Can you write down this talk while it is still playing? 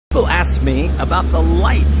People ask me about the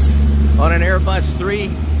lights on an Airbus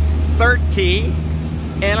A330,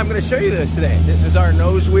 and I'm going to show you this today. This is our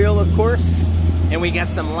nose wheel, of course, and we got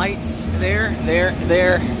some lights there.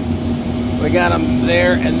 We got them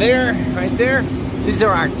there and there, right there. These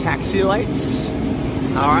are our taxi lights,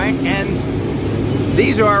 all right, and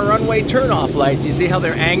these are our runway turn-off lights. You see how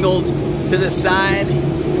they're angled to the side?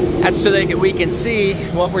 That's so we can see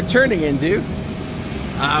what we're turning into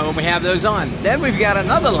when we have those on. Then we've got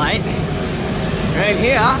another light right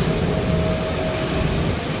here.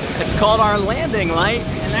 It's called our landing light,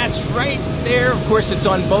 and that's right there. Of course, it's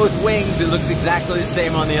on both wings. It looks exactly the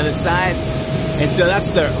same on the other side. And so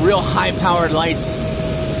that's the real high-powered lights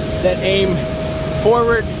that aim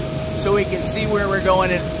forward so we can see where we're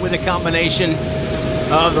going with a combination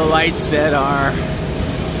of the lights that are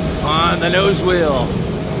on the nose wheel.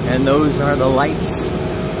 And those are the lights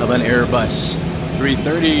of an Airbus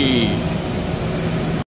A330.